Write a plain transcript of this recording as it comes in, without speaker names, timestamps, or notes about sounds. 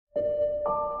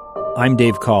I'm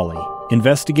Dave Cawley,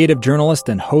 investigative journalist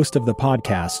and host of the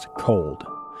podcast Cold.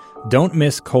 Don't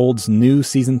miss Cold's new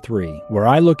Season 3, where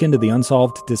I look into the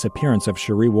unsolved disappearance of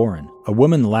Cherie Warren, a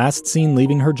woman last seen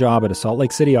leaving her job at a Salt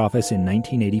Lake City office in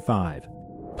 1985.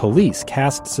 Police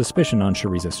cast suspicion on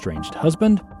Cherie's estranged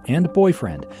husband and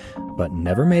boyfriend, but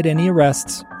never made any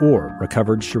arrests or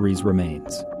recovered Cherie's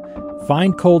remains.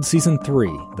 Find Cold Season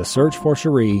 3, The Search for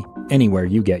Cherie, anywhere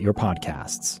you get your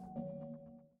podcasts.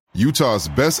 Utah's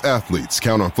best athletes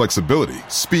count on flexibility,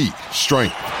 speed,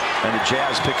 strength. And the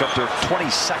Jazz pick up their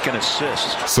 22nd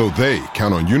assist. So they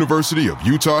count on University of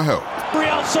Utah Health.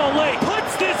 Real Salt Lake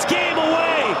puts this game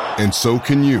away. And so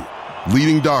can you.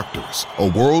 Leading doctors, a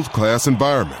world-class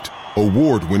environment,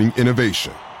 award-winning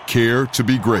innovation, care to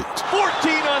be great.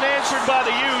 14 unanswered by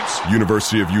the Utes.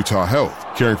 University of Utah Health,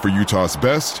 caring for Utah's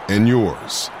best and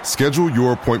yours. Schedule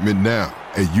your appointment now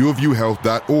at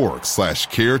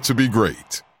uofuhealth.org/care to be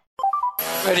great.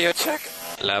 Radio check.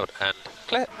 Loud and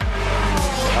clear.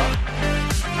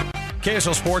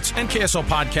 KSL Sports and KSL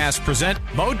Podcast present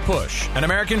Mode Push, an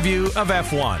American view of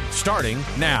F1, starting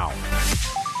now.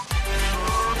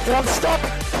 And I'm stuck.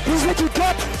 He's looking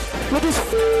cut with his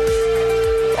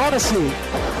Odyssey.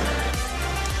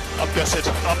 I'm gutted.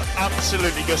 I'm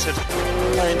absolutely gutted.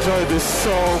 I enjoyed this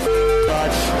so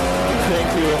much.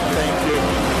 Thank you.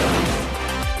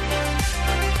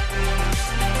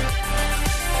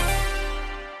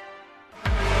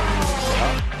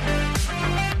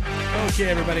 Okay,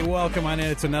 everybody, welcome on in.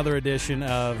 It's another edition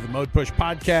of the Mode Push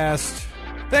Podcast.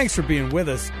 Thanks for being with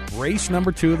us. Race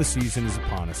number 2 of the season is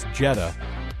upon us. Jeddah,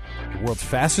 the world's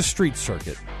fastest street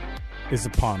circuit, is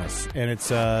upon us. And it's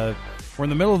we're in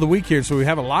the middle of the week here, so we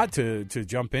have a lot to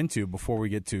jump into before we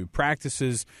get to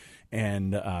practices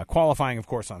and qualifying, of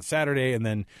course, on Saturday. And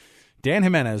then Dan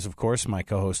Jimenez, of course, my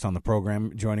co-host on the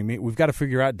program, joining me. We've got to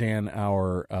figure out, Dan,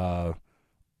 our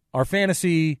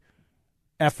fantasy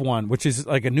F1, which is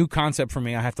like a new concept for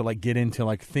me. I have to get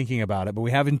into thinking about it, but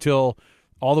we have until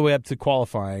all the way up to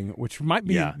qualifying, which might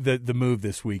be the move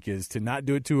this week, is to not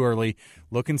do it too early,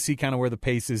 look and see kind of where the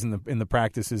pace is in the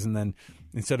practices, and then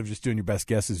instead of just doing your best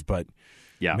guesses. But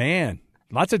man,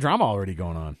 lots of drama already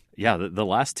going on. Yeah, the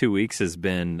last 2 weeks has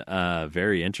been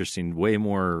very interesting. Way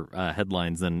more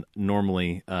headlines than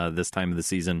normally this time of the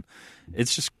season.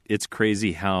 It's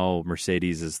crazy how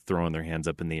Mercedes is throwing their hands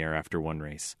up in the air after one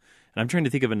race. And I'm trying to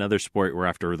think of another sport where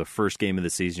after the first game of the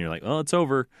season, you're like, oh, it's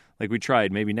over. We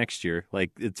tried, maybe next year.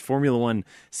 It's Formula One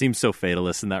seems so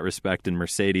fatalist in that respect, and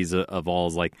Mercedes of all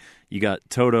is you got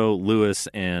Toto, Lewis,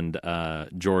 and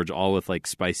George all with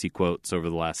spicy quotes over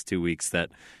the last 2 weeks that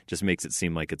just makes it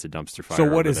seem like it's a dumpster fire. So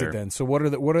what is it then? So what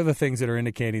are the things that are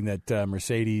indicating that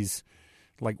Mercedes,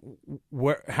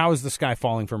 how is the sky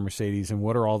falling for Mercedes, and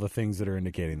what are all the things that are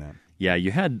indicating that? Yeah,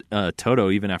 you had Toto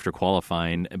even after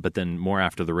qualifying, but then more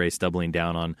after the race, doubling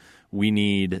down on we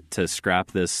need to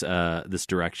scrap this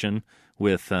direction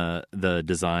with the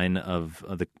design of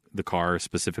the car,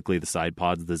 specifically the side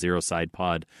pods. The zero side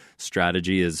pod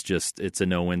strategy is it's a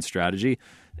no-win strategy.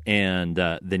 And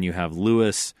then you have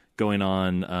Lewis going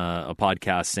on a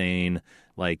podcast saying,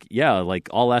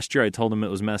 all last year I told them it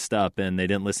was messed up and they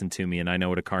didn't listen to me and I know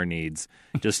what a car needs.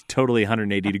 Just totally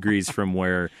 180 degrees from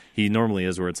where he normally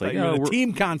is, where it's the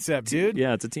team concept, dude.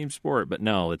 Yeah, it's a team sport, but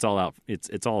no, it's all out.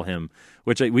 It's all him,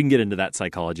 which we can get into that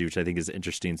psychology, which I think is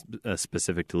interesting,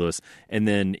 specific to Lewis. And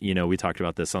then, we talked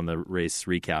about this on the race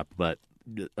recap, but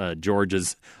George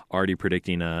is already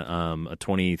predicting a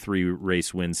 23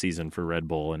 race win season for Red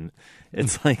Bull, and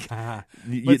it's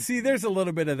but see, there's a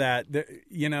little bit of that.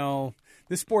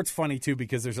 This sport's funny too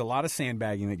because there's a lot of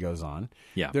sandbagging that goes on.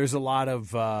 Yeah, there's a lot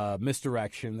of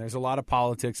misdirection. There's a lot of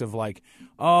politics of our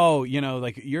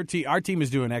team is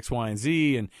doing X, Y, and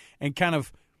Z, and kind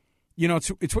of,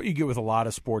 it's what you get with a lot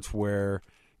of sports where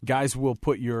guys will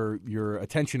put your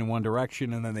attention in one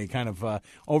direction, and then they kind of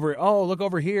look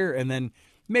over here, and then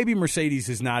maybe Mercedes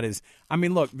is not as.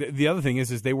 Look, the other thing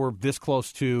is they were this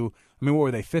close to. What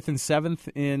were they, 5th and 7th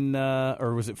in,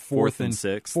 or was it 4th and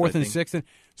 6th? 4th and 6th.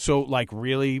 So,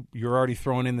 really, you're already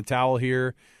throwing in the towel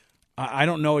here. I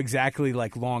don't know exactly,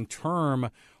 long term,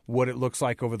 what it looks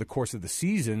like over the course of the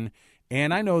season.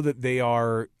 And I know that they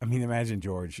are, imagine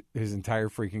George, his entire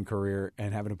freaking career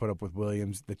and having to put up with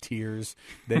Williams, the tears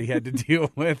that he had to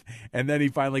deal with. And then he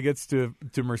finally gets to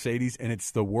Mercedes, and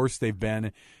it's the worst they've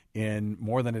been in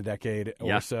more than a decade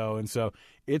or so. And so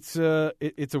it's a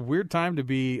weird time to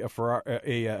be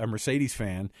a Mercedes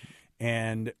fan.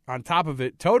 And on top of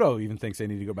it, Toto even thinks they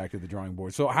need to go back to the drawing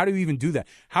board. So how do you even do that?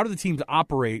 How do the teams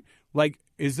operate?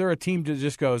 Is there a team that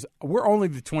just goes, we're only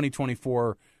the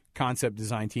 2024 concept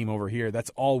design team over here.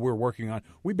 That's all we're working on.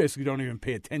 We basically don't even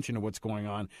pay attention to what's going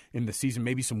on in the season,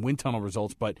 maybe some wind tunnel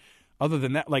results. But other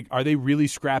than that, like, are they really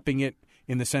scrapping it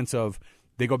in the sense of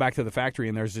they go back to the factory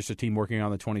and there's just a team working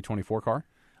on the 2024 car?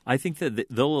 I think that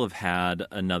they'll have had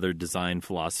another design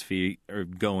philosophy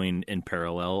going in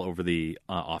parallel over the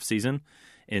offseason.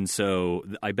 And so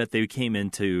I bet they came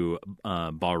into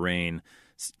Bahrain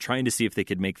trying to see if they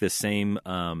could make this same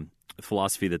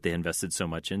philosophy that they invested so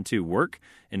much into work.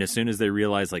 And as soon as they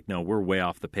realized, like, no, we're way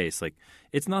off the pace. Like,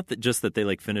 it's not that just that they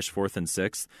like finished 4th and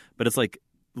 6th, but it's like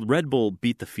Red Bull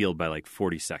beat the field by like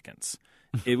 40 seconds.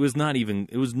 It was not even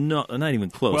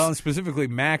close. Well, and specifically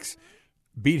Max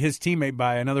beat his teammate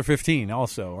by another 15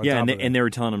 also. Yeah, and they were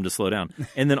telling him to slow down.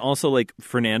 And then also, like,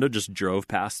 Fernando just drove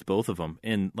past both of them.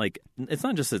 And, like, it's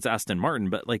not just it's Aston Martin,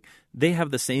 but, like, they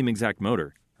have the same exact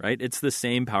motor, right? It's the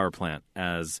same power plant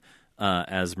as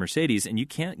Mercedes, and you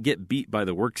can't get beat by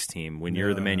the works team when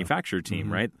you're the manufacturer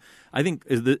team, right? I think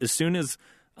as soon as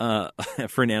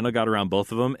Fernando got around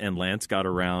both of them and Lance got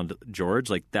around George,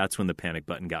 like, that's when the panic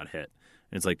button got hit.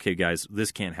 And it's like, okay, guys, this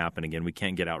can't happen again. We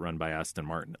can't get outrun by Aston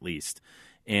Martin, at least.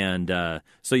 And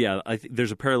so, yeah, I think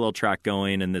there's a parallel track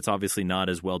going, and it's obviously not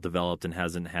as well developed and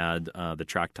hasn't had the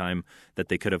track time that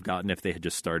they could have gotten if they had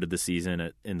just started the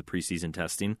season in the preseason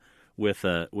testing with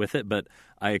it. But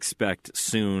I expect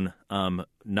soon,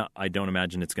 I don't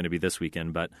imagine it's going to be this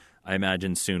weekend, but I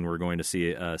imagine soon we're going to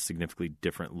see a significantly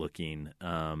different looking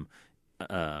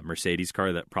Mercedes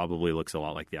car that probably looks a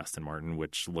lot like the Aston Martin,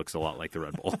 which looks a lot like the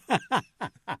Red Bull.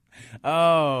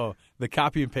 Oh, the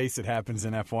copy and paste that happens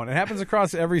in F1. It happens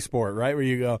across every sport, right? Where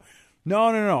you go,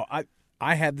 no.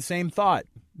 I had the same thought.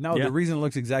 No, The reason it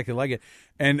looks exactly like it.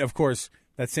 And, of course,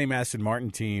 that same Aston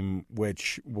Martin team,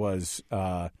 which was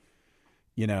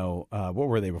what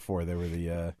were they before? They were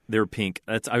they were pink.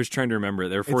 I was trying to remember.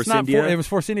 They were Force India. It was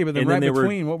Force India, but then right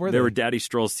between, what were they? They were Daddy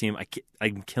Stroll's team.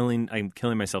 I'm killing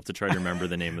myself to try to remember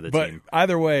the name of the team. But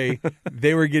either way,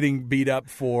 they were getting beat up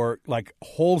for like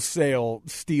wholesale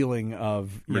stealing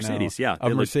of Mercedes.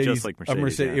 Of Mercedes, just like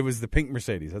Mercedes. Yeah. It was the pink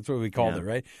Mercedes. That's what we called it,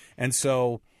 right? And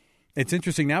so it's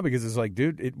interesting now because it's like,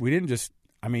 dude, we didn't just.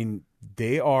 I mean,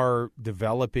 they are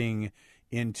developing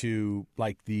into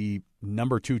like the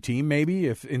number 2 team, maybe,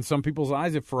 if in some people's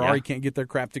eyes, if Ferrari can't get their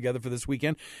crap together for this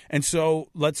weekend. And so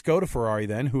let's go to Ferrari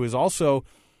then, who is also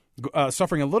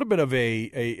suffering a little bit of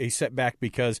a setback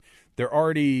because they're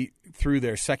already through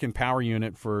their second power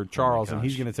unit for Charles, and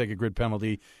he's going to take a grid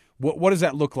penalty. What does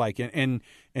that look like? And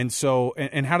so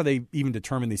how do they even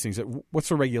determine these things? What's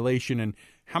the regulation, and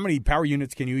how many power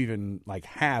units can you even like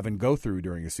have and go through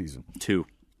during a season? 2.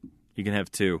 You can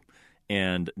have 2.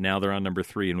 And now they're on number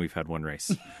 3, and we've had 1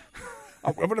 race.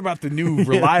 What about the new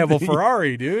reliable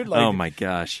Ferrari, dude? Like, oh, my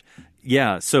gosh.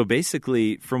 Yeah, so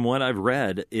basically, from what I've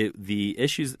read, the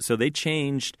issues – so they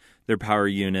changed their power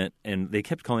unit, and they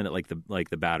kept calling it like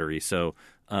the battery. So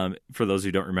for those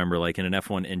who don't remember, like in an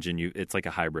F1 engine, it's like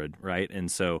a hybrid, right?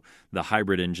 And so the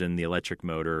hybrid engine, the electric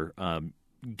motor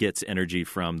gets energy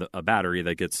from a battery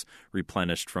that gets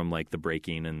replenished from like the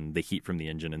braking and the heat from the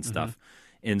engine and stuff.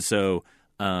 And so –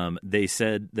 they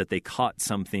said that they caught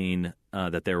something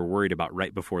that they were worried about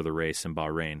right before the race in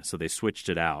Bahrain. So they switched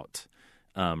it out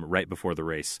right before the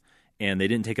race. And they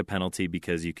didn't take a penalty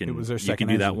because you can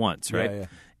do that once, right? Yeah.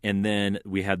 And then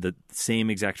we had the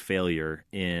same exact failure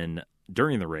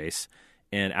during the race.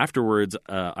 And afterwards,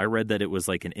 I read that it was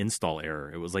like an install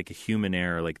error. It was like a human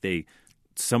error. Like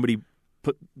somebody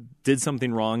did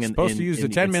something wrong. Supposed to use the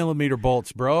 10-millimeter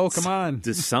bolts, bro. Come on.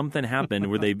 Does something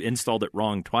happen where they installed it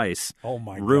wrong twice? Oh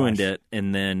my gosh. Ruined it,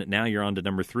 and then now you're on to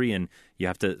number 3, and you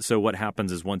have to. So what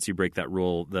happens is once you break that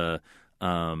rule,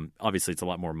 obviously it's a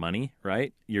lot more money,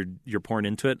 right? You're pouring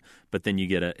into it, but then you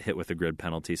get a hit with a grid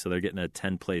penalty. So they're getting a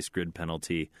 10-place grid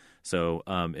penalty. So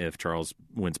if Charles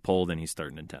wins pole, then he's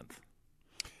starting in 10th.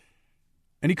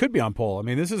 And he could be on pole. I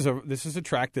mean, this is a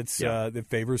track that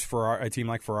favors a team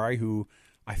like Ferrari, who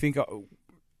I think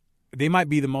they might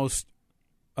be the most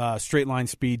straight line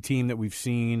speed team that we've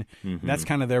seen. Mm-hmm. That's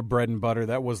kind of their bread and butter.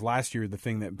 That was last year the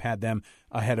thing that had them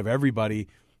ahead of everybody.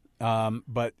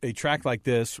 But a track like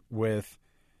this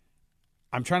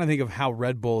I'm trying to think of how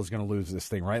Red Bull is going to lose this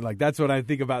thing, right? Like that's what I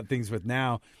think about things with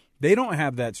now. They don't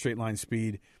have that straight line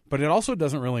speed, but it also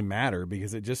doesn't really matter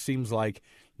because it just seems like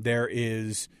there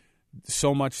is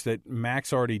so much that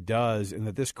Max already does and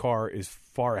that this car is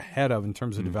far ahead of in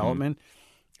terms of development.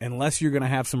 Unless you're going to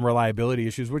have some reliability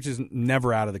issues, which is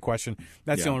never out of the question.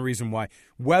 That's the only reason why.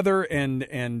 Weather and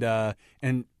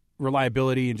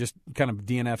reliability and just kind of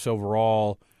DNFs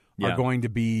overall are going to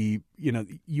be,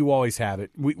 you always have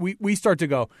it. We start to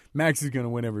go, Max is going to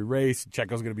win every race,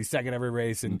 Checo's going to be second every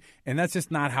race, and that's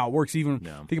just not how it works. Even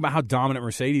think about how dominant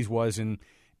Mercedes was, and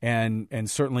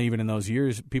certainly even in those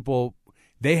years,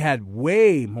 they had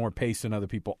way more pace than other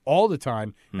people all the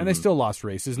time, and they still lost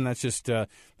races, and that's just that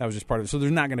was just part of it. So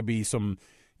there's not going to be some,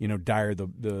 dire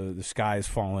the sky is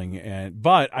falling,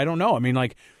 but I don't know. I mean,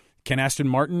 like, can Aston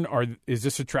Martin, is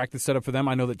this a track that's set up for them?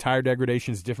 I know that tire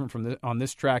degradation is different from on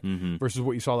this track versus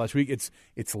what you saw last week.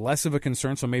 It's less of a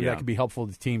concern, so maybe that could be helpful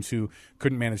to teams who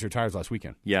couldn't manage their tires last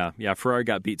weekend. Yeah. Ferrari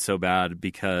got beat so bad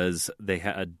because they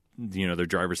had, their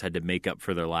drivers had to make up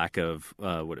for their lack of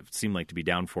what it seemed like to be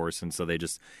downforce, and so they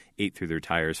just ate through their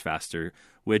tires faster,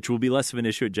 which will be less of an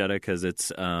issue at Jeddah because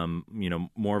it's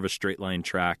more of a straight line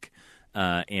track.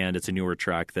 And it's a newer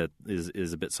track that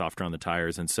is a bit softer on the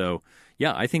tires. And so,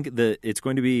 I think that it's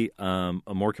going to be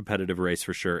a more competitive race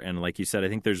for sure. And like you said, I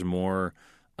think there's more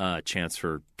chance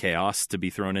for chaos to be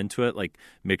thrown into it. Like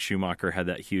Mick Schumacher had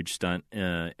that huge stunt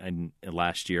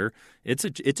last year. It's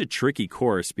a tricky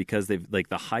course because they've like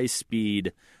the high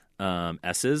speed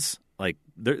S's. Like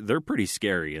they're pretty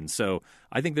scary, and so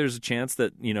I think there's a chance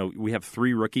that we have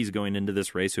 3 rookies going into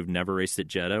this race who've never raced at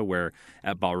Jeddah. Where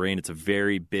at Bahrain it's a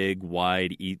very big,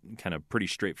 wide, kind of pretty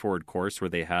straightforward course where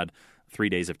they had 3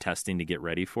 days of testing to get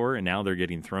ready for, and now they're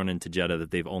getting thrown into Jeddah that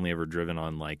they've only ever driven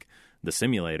on like the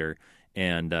simulator.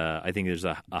 And I think there's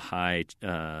a high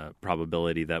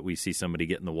probability that we see somebody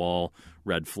get in the wall,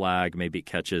 red flag, maybe it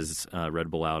catches Red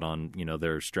Bull out on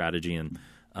their strategy and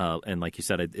like you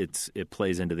said, it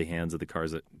plays into the hands of the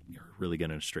cars that are really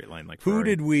good in a straight line like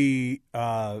Ferrari.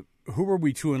 Who were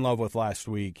we too in love with last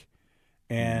week,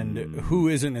 and who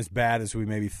isn't as bad as we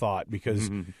maybe thought? Because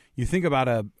you think about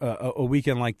a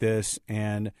weekend like this,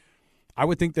 and I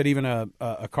would think that even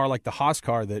a car like the Haas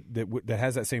car that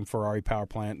has that same Ferrari power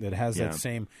plant, that has that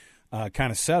same kind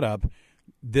of setup,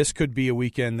 this could be a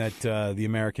weekend that the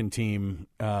American team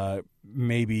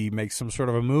maybe makes some sort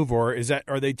of a move, or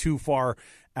are they too far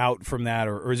out from that,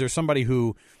 or is there somebody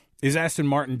who is Aston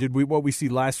Martin? What we see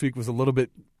last week was a little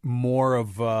bit more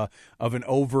of an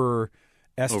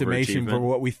overestimation for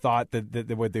what we thought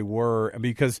that what they were,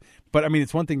 but I mean,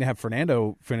 it's one thing to have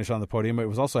Fernando finish on the podium, but it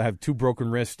was also have 2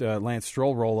 broken wrist Lance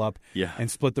Stroll roll up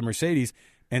and split the Mercedes,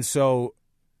 and so.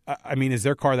 I mean, is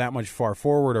their car that much far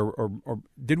forward, or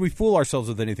did we fool ourselves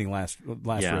with anything last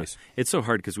race? It's so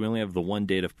hard because we only have the one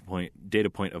data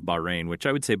point of Bahrain, which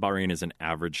I would say Bahrain is an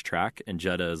average track, and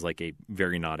Jeddah is like a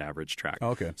very not average track.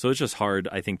 Okay. So it's just hard,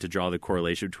 I think, to draw the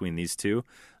correlation between these two.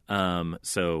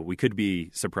 So we could be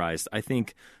surprised. I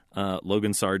think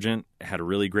Logan Sargent had a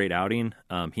really great outing.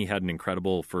 He had an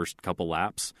incredible first couple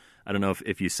laps. I don't know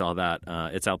if you saw that.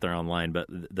 It's out there online, but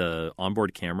the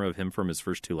onboard camera of him from his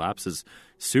first 2 laps is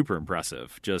super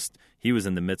impressive. Just he was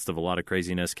in the midst of a lot of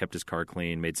craziness, kept his car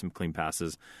clean, made some clean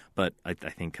passes. But I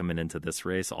think coming into this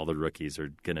race, all the rookies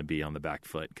are going to be on the back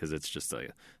foot because it's just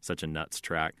such a nuts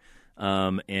track.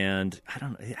 And I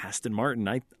don't know, Aston Martin,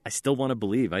 I still want to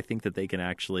believe. I think that they can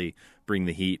actually bring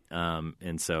the heat.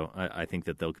 And so I think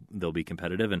that they'll be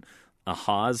competitive. And a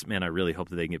Haas, man, I really hope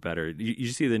that they can get better. You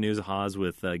see the news of Haas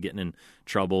with getting in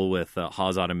trouble with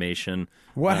Haas automation.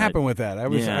 What happened with that?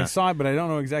 I saw it, but I don't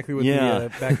know exactly what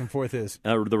the back and forth is.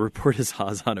 The report is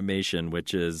Haas Automation,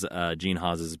 which is Gene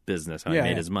Haas's business, how he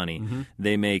made his money. Mm-hmm.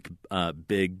 They make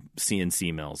big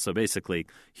CNC mills. So basically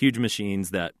huge machines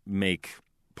that make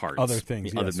parts. Other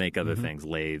things, make other things,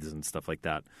 lathes and stuff like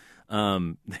that.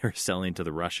 They're selling to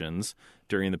the Russians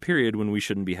during the period when we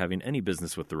shouldn't be having any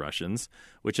business with the Russians,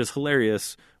 which is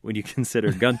hilarious when you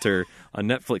consider Gunter on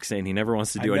Netflix saying he never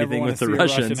wants to do anything with the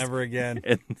Russians ever again.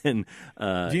 And then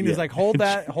Gene is like, hold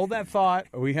that thought.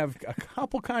 We have a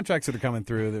couple contracts that are coming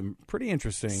through that are pretty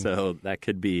interesting. So that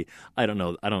could be. I don't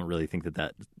know. I don't really think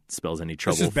that spells any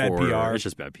trouble. It's just bad PR. It's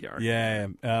just bad PR. Yeah.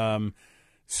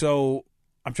 So.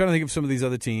 I'm trying to think of some of these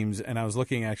other teams, and I was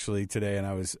looking actually today, and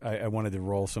I wanted to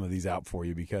roll some of these out for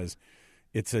you because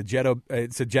it's a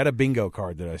Jeddah bingo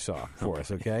card that I saw for us.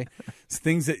 Okay, it's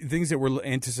things that we're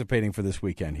anticipating for this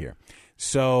weekend here.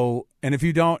 So, and if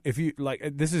you like,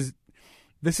 this is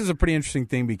a pretty interesting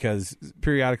thing because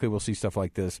periodically we'll see stuff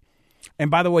like this.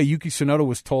 And by the way, Yuki Tsunoda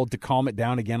was told to calm it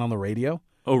down again on the radio.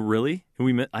 Oh, really?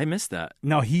 I missed that.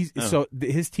 No, so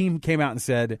his team came out and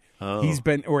said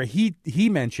he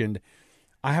mentioned.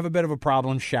 I have a bit of a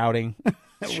problem shouting.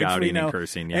 And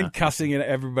cursing, and cussing at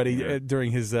everybody during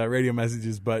his radio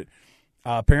messages. But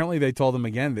apparently they told him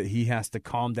again that he has to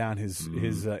calm down his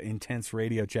intense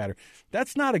radio chatter.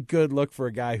 That's not a good look for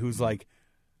a guy who's like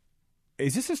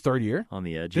is this his third year? On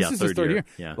the edge. This is his third year.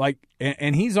 Yeah. Like,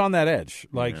 and he's on that edge.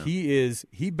 Like,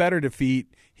 he better beat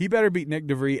Nick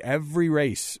DeVries every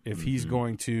race if he's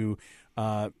going to,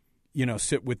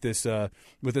 sit with this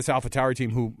AlphaTauri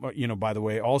team who, by the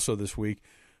way, also this week,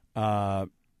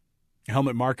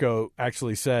 Helmut Marko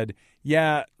actually said,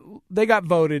 yeah, they got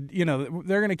voted. They're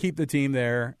going to keep the team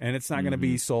there, and it's not going to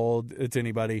be sold to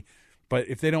anybody. But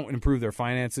if they don't improve their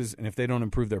finances and if they don't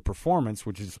improve their performance,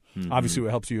 which is obviously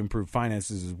what helps you improve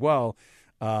finances as well,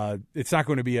 it's not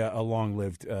going to be a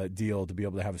long-lived deal to be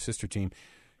able to have a sister team.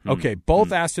 Okay,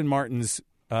 both Aston Martins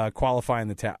qualify in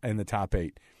the top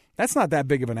 8. That's not that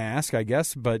big of an ask, I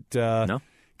guess, but no,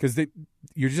 because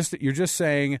you're just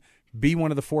saying be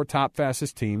one of the 4 top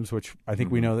fastest teams, which I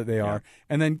think we know that they are,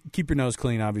 and then keep your nose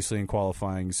clean, obviously, in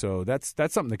qualifying. So that's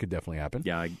something that could definitely happen.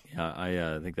 Yeah,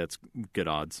 I think that's good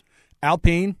odds.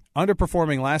 Alpine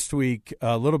underperforming last week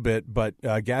a little bit, but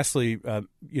Gasly,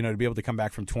 to be able to come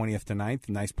back from 20th to 9th,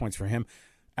 nice points for him.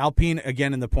 Alpine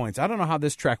again in the points. I don't know how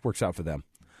this track works out for them.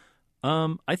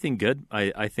 I think good.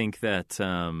 I think that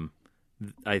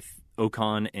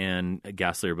Ocon and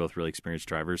Gasly are both really experienced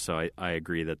drivers, so I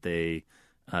agree that they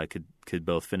could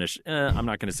both finish. I'm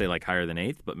not going to say like higher than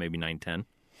 8th, but maybe 9,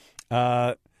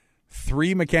 10.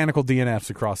 3 mechanical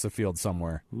DNFs across the field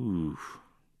somewhere. Ooh.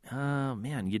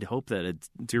 Man, you'd hope that it's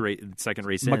second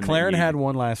race in. McLaren had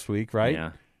one last week,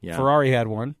 right? Yeah. Ferrari had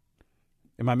one.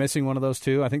 Am I missing one of those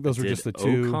two? I think those were just the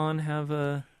two. Ocon have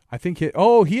a... I think he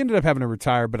ended up having to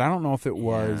retire, but I don't know if it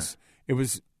was... It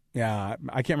was... Yeah,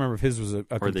 I can't remember if his was a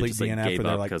complete DNF. Or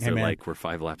they like, because hey, man, we're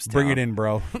 5 laps down. Bring it in,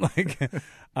 bro.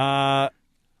 Valtteri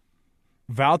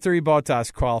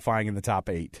Bottas qualifying in the top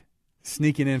 8.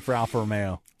 Sneaking in for Alfa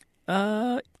Romeo.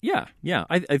 Yeah.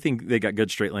 I think they got good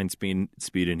straight line speed,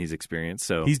 and he's experienced.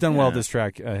 So he's done well this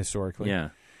track historically. Yeah.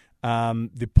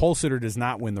 The pole sitter does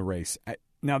not win the race.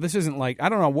 Now this isn't like I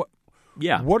don't know what.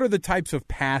 Yeah. What are the types of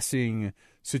passing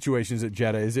situations at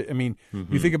Jeddah? Is it? I mean,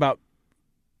 you think about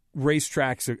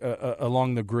racetracks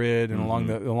along the grid and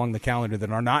along the calendar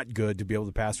that are not good to be able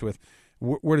to pass with.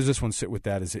 Where does this one sit with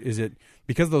that? Is it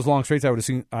because of those long straights? I would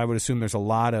assume there's a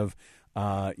lot of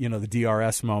the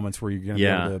DRS moments where you're going to be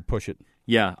able to push it.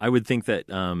 Yeah, I would think that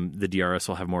the DRS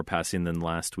will have more passing than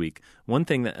last week. One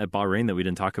thing that at Bahrain that we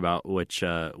didn't talk about, which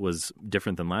was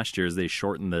different than last year, is they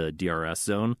shortened the DRS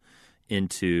zone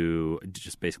into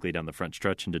just basically down the front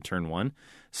stretch into turn 1.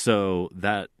 So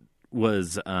that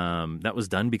was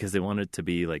done because they wanted it to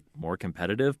be like more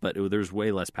competitive, but there's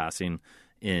way less passing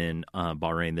in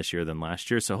Bahrain this year than last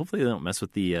year. So hopefully they don't mess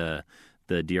with the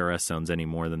DRS zones any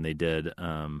more than they did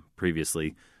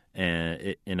previously.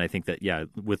 And I think that,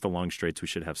 with the long straights, we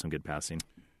should have some good passing.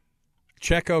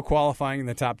 Checo qualifying in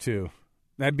the top 2.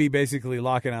 That'd be basically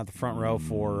locking out the front row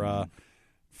for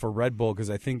Red Bull because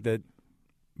I think that –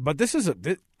 but this is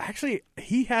actually,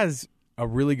 he has a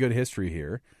really good history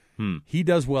here. He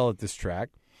does well at this track.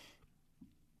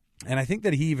 And I think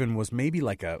that he even was maybe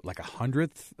like a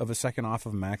 100th of a second off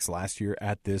of Max last year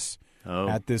at this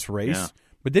race. Yeah.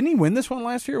 But didn't he win this one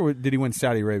last year, or did he win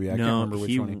Saudi Arabia? I can't remember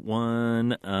which one. He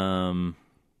won.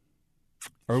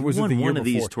 Or was it the year one before? Of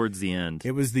these towards the end?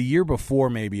 It was the year before,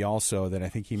 maybe also that I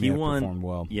think he may have performed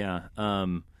well. Yeah,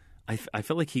 I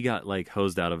felt like he got like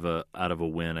hosed out of a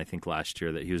win. I think last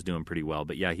year that he was doing pretty well.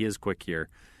 But yeah, he is quick here,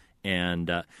 and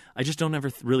I just don't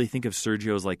ever really think of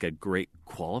Sergio as like a great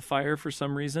qualifier for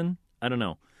some reason. I don't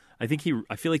know. I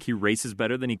feel like he races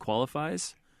better than he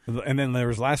qualifies. And then there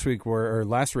was last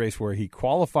race where he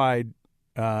qualified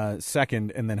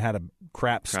second and then had a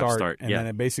crap start. And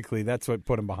then basically that's what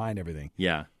put him behind everything.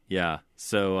 Yeah.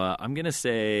 So I'm gonna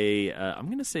say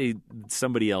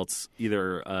somebody else,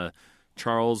 either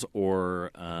Charles or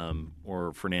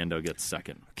Fernando gets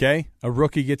second. Okay, a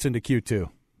rookie gets into Q2.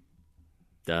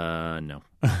 No.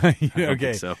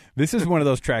 Okay. So. This is one of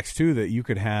those tracks too that you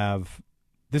could have.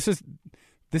 This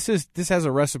has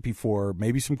a recipe for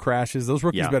maybe some crashes. Those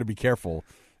rookies better be careful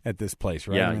at this place,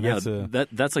 right? Yeah,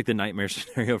 that's like the nightmare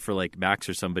scenario for like Max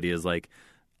or somebody is like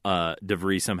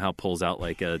DeVries somehow pulls out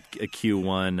like a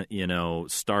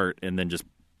Q1, start and then just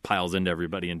piles into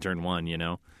everybody in turn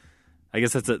 1, I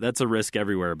guess that's a risk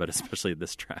everywhere, but especially at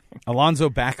this track. Alonso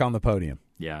back on the podium.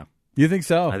 Yeah. You think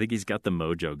so? I think he's got the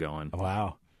mojo going.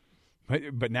 Wow.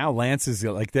 But now Lance is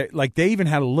like they even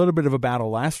had a little bit of a battle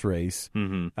last race,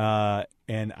 and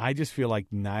I just feel like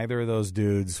neither of those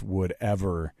dudes would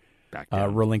ever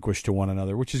relinquish to one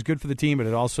another, which is good for the team, but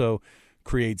it also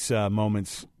creates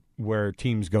moments where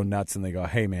teams go nuts and they go,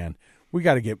 "Hey, man, we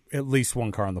got to get at least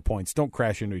one car on the points. Don't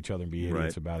crash into each other and be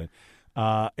idiots about it."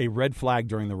 A red flag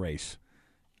during the race.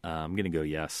 I'm going to go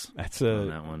yes. That's on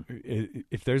that one.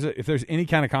 If there's any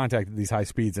kind of contact at these high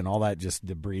speeds and all that just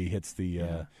debris hits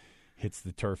the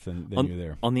turf, then you're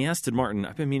there. On the Aston Martin,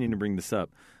 I've been meaning to bring this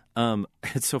up.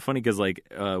 It's so funny because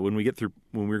when we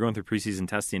were going through preseason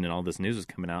testing and all this news was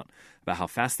coming out about how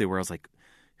fast they were, I was like,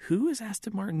 who is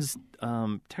Aston Martin's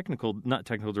not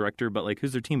technical director, but like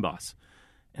who's their team boss?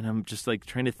 And I'm just like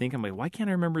trying to think. I'm like, why can't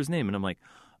I remember his name? And I'm like,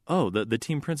 oh, the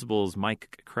team principal is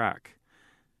Mike Crack.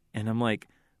 And I'm like,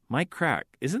 Mike Crack,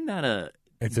 isn't that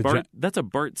that's a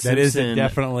Bart Simpson? That is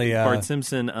definitely Bart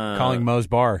Simpson calling Moe's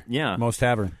Bar, yeah, Moe's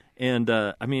Tavern. And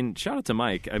I mean, shout out to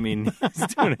Mike. I mean,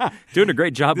 he's doing a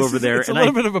great job over there. It's a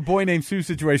little bit of a Boy Named Sue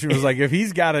situation. It was like if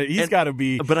he's got to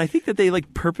be. But I think that they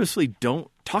like purposely don't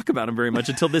talk about him very much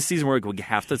until this season, where we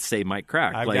have to say Mike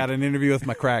Crack. I've got an interview with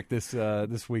Mike Crack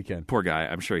this weekend. Poor guy.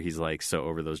 I'm sure he's like so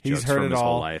over those jokes from his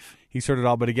whole life. He's heard it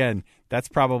all. But again, that's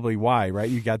probably why, right?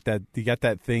 You got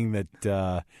that thing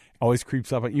that always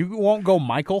creeps up. You won't go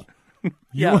Michael.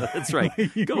 Yeah, that's right.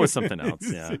 Go with something else.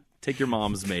 Yeah, take your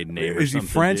mom's maiden name. Is he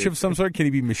French of some sort? Can he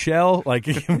be Michelle? Like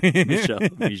Michelle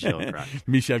Crack.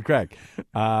 Michelle Crack.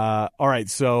 All right.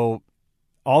 So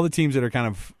all the teams that are kind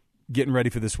of getting ready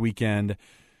for this weekend.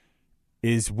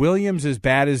 Is Williams as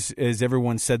bad as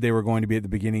everyone said they were going to be at the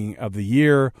beginning of the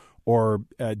year, or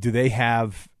do they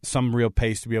have some real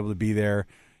pace to be able to be there?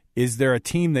 Is there a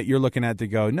team that you're looking at to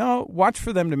go, no, watch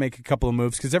for them to make a couple of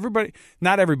moves? Because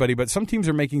not everybody, but some teams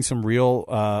are making some real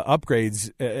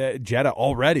upgrades at Jeddah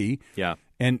already. Yeah.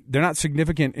 And they're not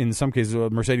significant in some cases.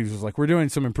 Mercedes was like, we're doing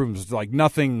some improvements. It's like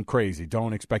nothing crazy.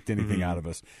 Don't expect anything out of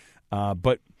us.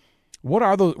 But what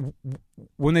are those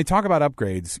 – when they talk about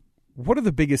upgrades, what are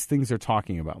the biggest things they're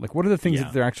talking about? Like what are the things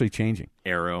that they're actually changing?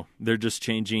 Aero. They're just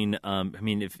changing I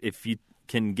mean, if you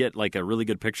can get like a really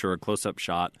good picture, a close-up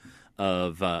shot –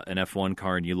 of an F1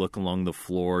 car, and you look along the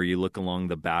floor, you look along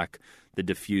the back, the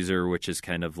diffuser, which is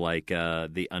kind of like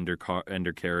the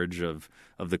undercarriage of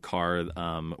the car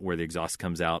where the exhaust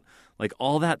comes out. Like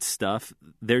all that stuff,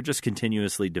 they're just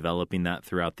continuously developing that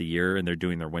throughout the year, and they're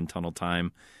doing their wind tunnel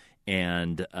time.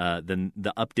 And then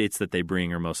the updates that they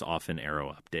bring are most often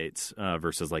aero updates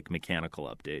versus like mechanical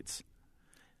updates.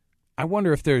 I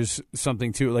wonder if there's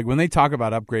something to like when they talk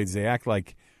about upgrades, they act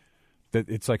like that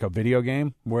it's like a video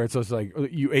game where it's just like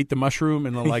you ate the mushroom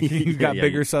and like you got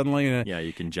bigger suddenly. And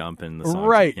you can jump in the song.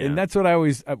 Right, yeah. And that's what I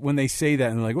always when they say that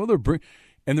and they're like, well,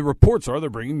 and the reports are they're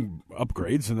bringing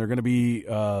upgrades and they're going to be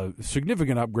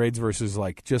significant upgrades versus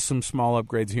like just some small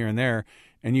upgrades here and there.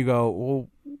 And you go,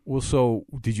 well, so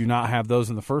did you not have those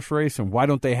in the first race? And why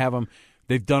don't they have them?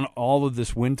 They've done all of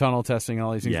this wind tunnel testing and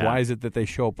all these things. Yeah. Why is it that they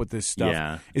show up with this stuff?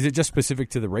 Yeah. Is it just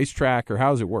specific to the racetrack or how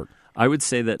does it work? I would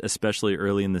say that especially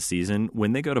early in the season,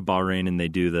 when they go to Bahrain and they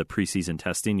do the preseason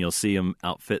testing, you'll see them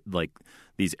outfit like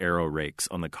these aero rakes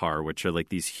on the car, which are like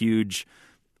these huge,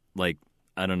 like,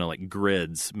 I don't know, like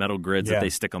grids, metal grids that they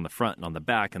stick on the front and on the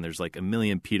back, and there's like a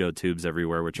million pitot tubes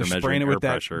everywhere, which are measuring air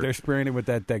pressure. They're spraying it with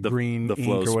that green the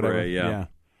flow ink or whatever. spray, yeah.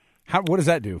 What does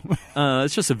that do?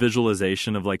 It's just a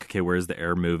visualization of like, okay, where's the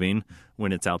air moving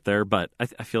when it's out there? But I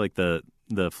feel like the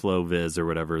flow viz or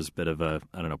whatever is a bit of a,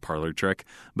 I don't know, parlor trick.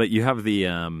 But you have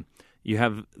the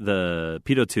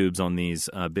pitot tubes on these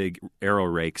big aero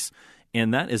rakes,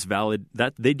 and that is valid.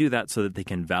 That they do that so that they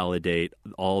can validate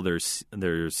all their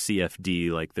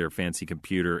CFD, like their fancy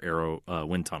computer aero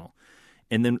wind tunnel.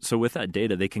 And then, so with that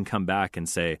data, they can come back and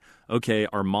say, okay,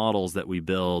 our models that we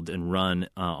build and run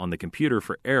on the computer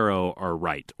for aero are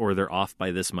right, or they're off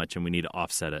by this much and we need to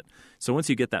offset it. So once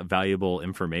you get that valuable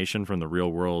information from the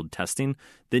real world testing,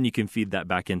 then you can feed that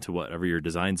back into whatever your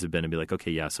designs have been and be like,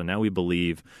 okay, yeah, so now we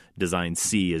believe design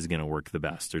C is going to work the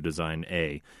best, or design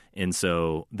A. And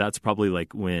so that's probably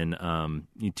like when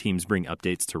teams bring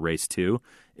updates to race 2,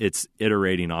 it's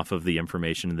iterating off of the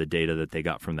information and the data that they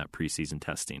got from that preseason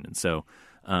testing. And so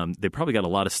they probably got a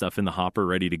lot of stuff in the hopper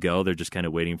ready to go. They're just kind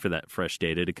of waiting for that fresh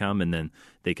data to come, and then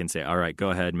they can say, all right,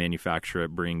 go ahead, manufacture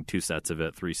it, bring 2 sets of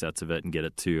it, 3 sets of it, and get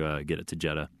it to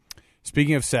Jeddah.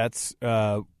 Speaking of sets,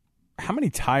 how many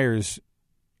tires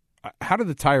 – how do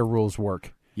the tire rules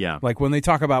work? Yeah. Like when they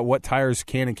talk about what tires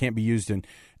can and can't be used in,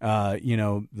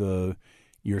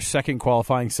 your second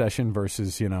qualifying session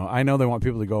versus, I know they want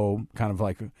people to go kind of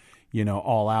like,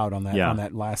 all out on that on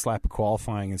that last lap of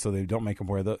qualifying, and so they don't make them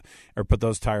wear or put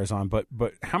those tires on. But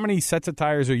how many sets of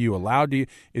tires are you allowed to?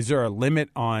 Is there a limit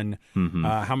on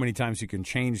how many times you can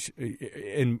change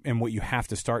and what you have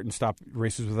to start and stop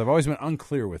races with? I've always been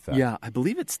unclear with that. Yeah, I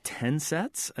believe it's 10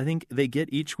 sets. I think they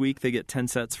get each week. They get 10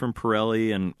 sets from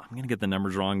Pirelli, and I'm going to get the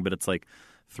numbers wrong, but it's like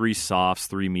 3 softs,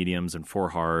 3 mediums, and 4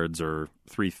 hards, or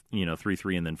 3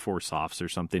 3 and then 4 softs or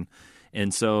something.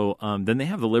 And so then they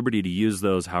have the liberty to use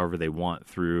those however they want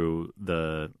through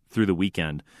the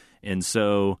weekend. And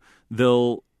so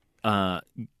they'll go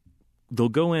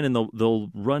in and they'll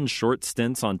run short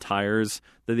stints on tires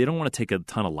that they don't want to take a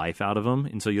ton of life out of them.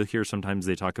 And so you'll hear sometimes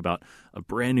they talk about a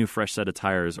brand new fresh set of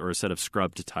tires or a set of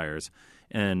scrubbed tires.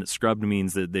 And scrubbed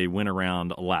means that they went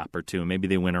around a lap or two, and maybe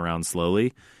they went around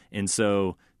slowly. And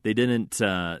so they didn't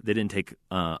take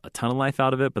a ton of life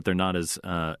out of it, but they're not as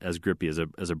grippy as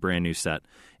a brand new set.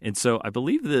 And so I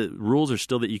believe the rules are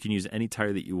still that you can use any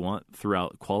tire that you want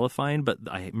throughout qualifying. But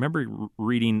I remember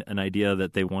reading an idea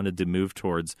that they wanted to move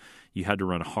towards you had to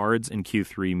run hards in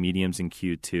Q3, mediums in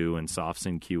Q2, and softs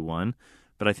in Q1.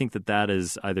 But I think that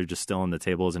is either just still on the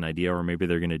table as an idea, or maybe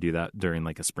they're going to do that during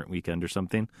like a sprint weekend or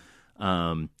something.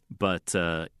 But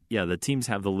the teams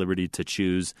have the liberty to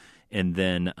choose, and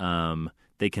then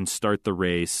they can start the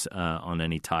race on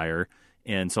any tire.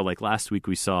 And so like last week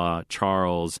we saw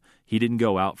Charles, he didn't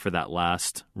go out for that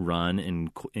last run in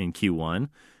Q1.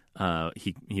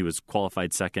 He was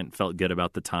qualified second, felt good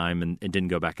about the time, and didn't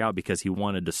go back out because he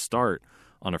wanted to start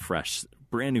on a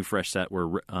brand new fresh set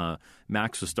where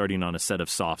Max was starting on a set of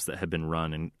softs that had been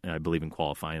run, and I believe in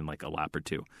qualifying like a lap or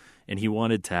two. And he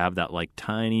wanted to have that like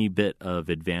tiny bit of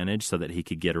advantage so that he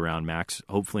could get around Max,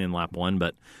 hopefully in lap 1,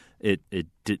 but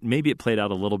maybe it played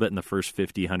out a little bit in the first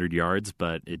 50, 100 yards,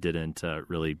 but it didn't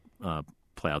really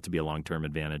play out to be a long-term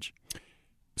advantage.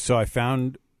 So I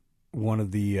found one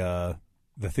of the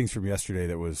things from yesterday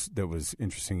that was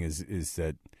interesting is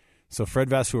that so Fred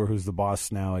Vasseur, who's the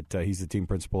boss now he's the team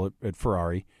principal at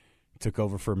Ferrari, took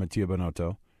over for Mattia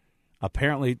Binotto.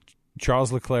 Apparently,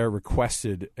 Charles Leclerc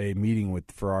requested a meeting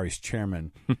with Ferrari's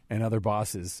chairman and other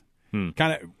bosses. Kind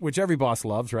of, which every boss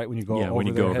loves, right? When you go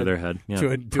over their head. Yeah.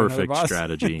 To Perfect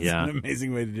strategy. Yeah, it's an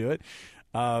amazing way to do it.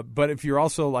 But if you're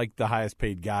also like the highest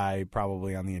paid guy,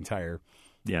 probably on the entire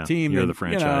team, you're the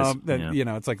franchise.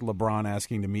 It's like LeBron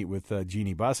asking to meet with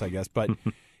Jeannie Buss, I guess. But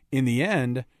in the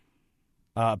end,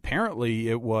 apparently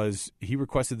it was he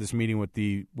requested this meeting with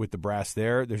the brass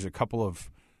there. There's a couple of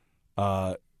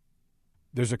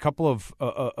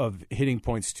hitting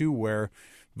points too where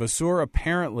Vasseur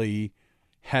apparently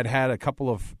had a couple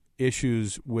of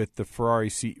issues with the Ferrari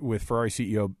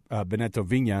CEO Benedetto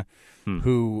Vigna,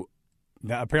 who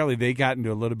apparently they got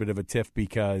into a little bit of a tiff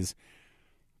because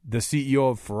the CEO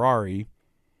of Ferrari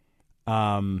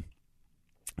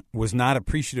was not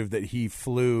appreciative that he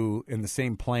flew in the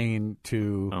same plane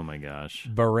to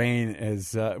Bahrain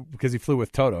as because he flew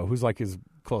with Toto, who's like his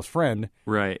close friend.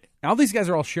 Right. All these guys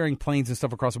are all sharing planes and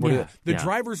stuff across the border. The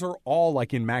drivers are all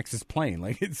like in Max's plane.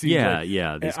 Like it seems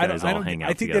these guys all hang out together.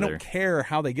 I think they don't care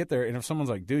how they get there. And if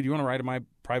someone's like, dude, you want to ride in my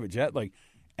private jet? Like,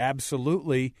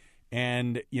 absolutely.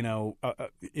 And,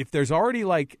 if there's already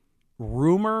like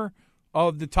rumor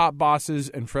of the top bosses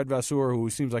and Fred Vasseur, who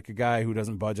seems like a guy who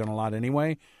doesn't budge on a lot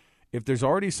anyway, if there's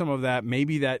already some of that,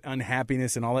 maybe that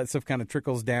unhappiness and all that stuff kind of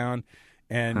trickles down.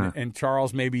 And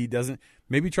Charles maybe doesn't.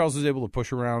 Maybe Charles is able to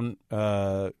push around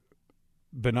Binotto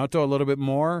a little bit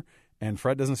more, and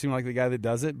Fred doesn't seem like the guy that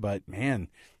does it. But man,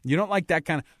 you don't like that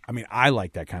kind of. I mean, I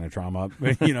like that kind of drama,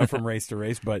 from race to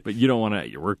race. But you don't want it at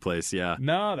your workplace, yeah.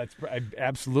 No, that's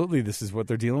absolutely. This is what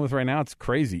they're dealing with right now. It's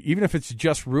crazy. Even if it's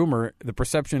just rumor, the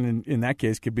perception in that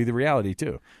case could be the reality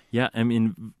too. Yeah, I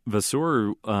mean,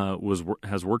 Vasseur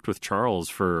has worked with Charles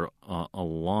for a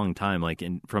long time, like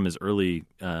from his early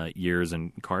years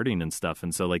in karting and stuff,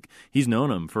 and so like he's known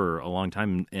him for a long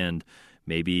time, and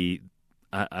maybe.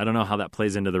 I don't know how that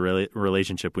plays into the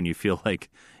relationship when you feel like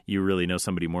you really know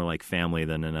somebody more like family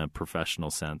than in a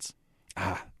professional sense.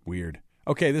 Weird.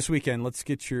 Okay, this weekend, let's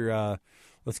get your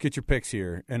picks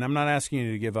here, and I'm not asking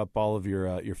you to give up all of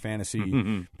your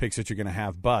fantasy picks that you're going to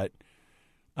have, but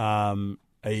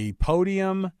a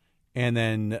podium, and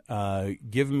then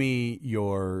give me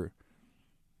your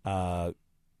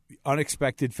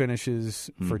unexpected finishes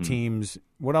for teams,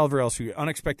 whatever else,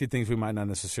 unexpected things we might not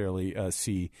necessarily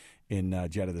see in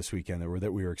Jeddah this weekend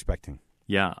that we were expecting.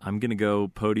 Yeah, I'm going to go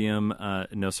podium.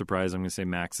 No surprise, I'm going to say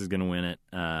Max is going to win it.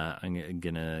 I'm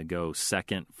going to go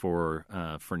second for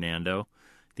Fernando.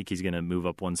 I think he's going to move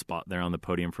up one spot there on the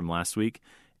podium from last week.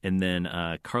 And then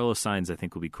Carlos Sainz, I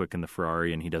think, will be quick in the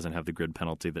Ferrari, and he doesn't have the grid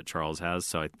penalty that Charles has.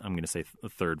 So I'm going to say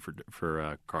third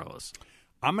for Carlos.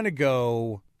 I'm going to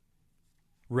go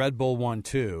Red Bull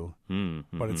 1-2,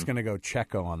 but it's going to go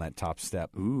Checo on that top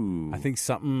step. Ooh, I think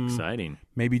something exciting,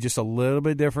 maybe just a little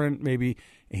bit different. Maybe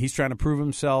he's trying to prove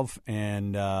himself,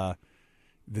 and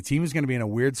the team is going to be in a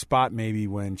weird spot maybe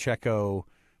when Checo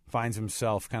finds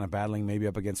himself kind of battling maybe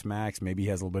up against Max. Maybe he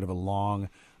has a little bit of a long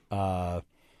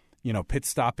pit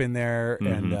stop in there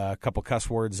and a couple cuss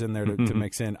words in there to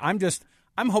mix in.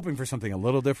 I'm hoping for something a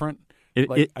little different.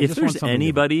 If there's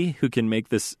anybody who can make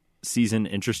this season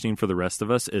interesting for the rest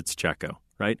of us, it's Checo,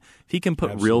 right? If he can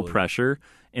put real pressure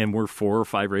and we're 4 or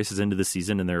 5 races into the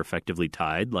season and they're effectively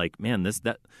tied, like, man,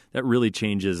 that really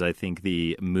changes, I think,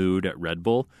 the mood at Red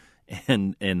Bull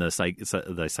and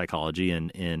the psychology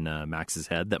in Max's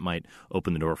head that might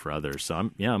open the door for others. So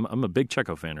I'm a big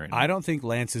Checo fan right now. I don't think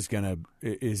Lance is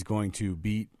going to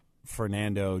beat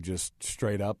Fernando just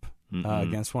straight up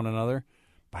against one another,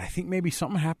 but I think maybe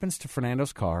something happens to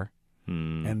Fernando's car.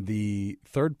 And the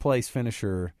third place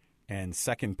finisher and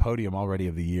second podium already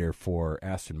of the year for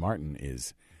Aston Martin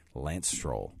is Lance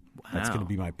Stroll. Wow. That's going to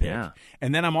be my pick. Yeah.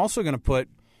 And then I'm also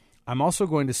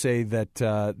going to say that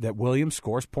that Williams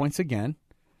scores points again.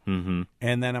 Mm-hmm.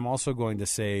 And then I'm also going to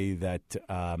say that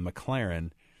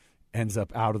McLaren ends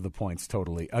up out of the points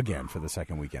totally again for the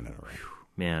second weekend in a row.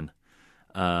 Man,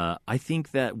 I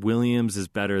think that Williams is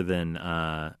better than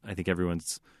I think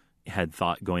everyone's had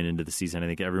thought going into the season. I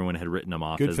think everyone had written them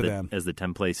off as the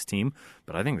 10th place team,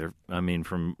 but I think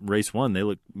from race 1 they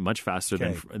look much faster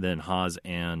than Haas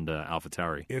and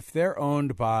AlphaTauri. If they're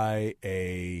owned by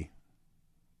an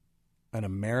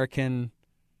American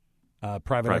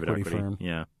private equity firm,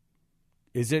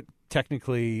 is it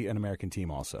technically an American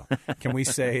team also? Can we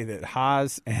say that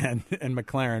Haas and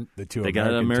McLaren, the two they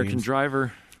got an American teams,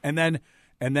 driver, and then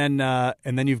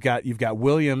you've got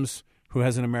Williams, who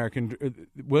has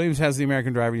Williams has the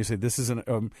American driver. You say this is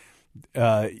an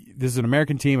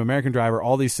American team, American driver.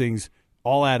 All these things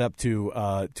all add up to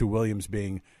Williams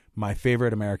being my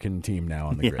favorite American team now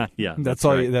on the grid. Yeah, that's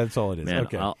all. Right. That's all it is. Man,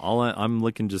 okay. All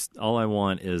I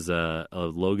want is a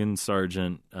Logan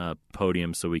Sargent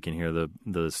podium so we can hear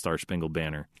the Star Spangled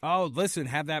Banner. Oh, listen,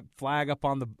 have that flag up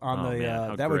on the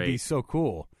that would be so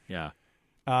cool. Yeah.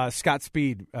 Scott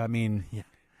Speed. I mean. Yeah.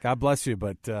 God bless you,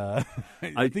 but I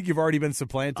think you've already been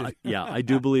supplanted. I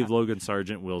do believe Logan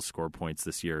Sargent will score points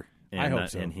this year, and I hope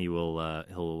so. And he'll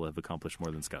have accomplished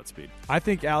more than Scott Speed. I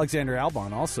think Alexander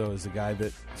Albon also is a guy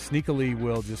that sneakily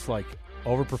will just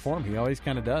overperform. He always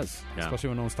kind of does, especially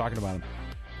when no one's talking about him.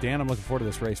 Dan, I'm looking forward to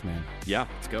this race, man. Yeah,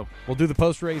 let's go. We'll do the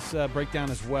post-race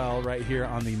breakdown as well right here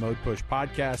on the Mode Push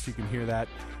podcast. You can hear that.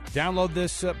 Download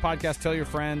this podcast. Tell your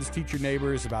friends. Teach your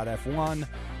neighbors about F1.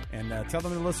 And tell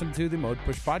them to listen to the Mode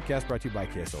Push podcast brought to you by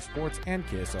KSL Sports and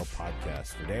KSL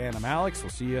Podcast. For Dan, I'm Alex. We'll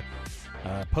see you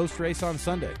post-race on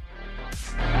Sunday.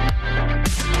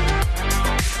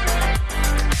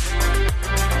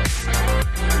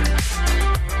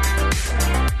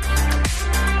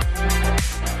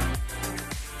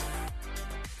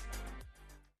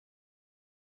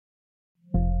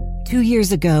 2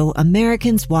 years ago,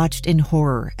 Americans watched in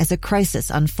horror as a crisis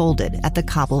unfolded at the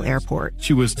Kabul airport.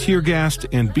 She was tear-gassed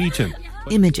and beaten.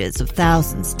 Images of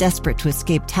thousands desperate to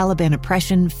escape Taliban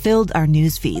oppression filled our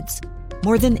news feeds.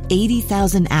 More than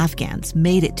 80,000 Afghans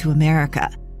made it to America.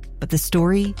 But the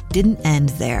story didn't end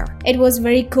there. It was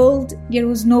very cold. There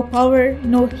was no power,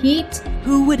 no heat.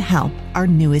 Who would help our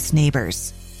newest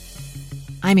neighbors?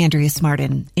 I'm Andrea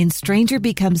Smartin. In Stranger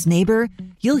Becomes Neighbor,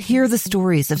 you'll hear the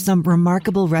stories of some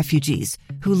remarkable refugees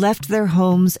who left their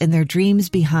homes and their dreams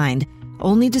behind,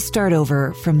 only to start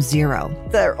over from zero.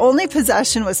 Their only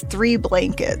possession was 3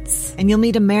 blankets. And you'll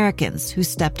meet Americans who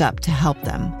stepped up to help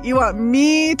them. You want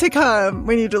me to come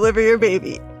when you deliver your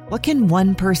baby. What can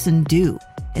one person do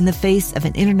in the face of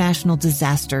an international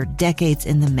disaster decades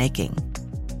in the making?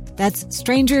 That's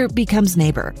Stranger Becomes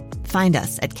Neighbor. Find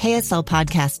us at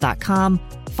kslpodcast.com.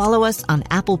 Follow us on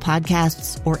Apple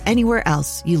Podcasts or anywhere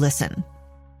else you listen.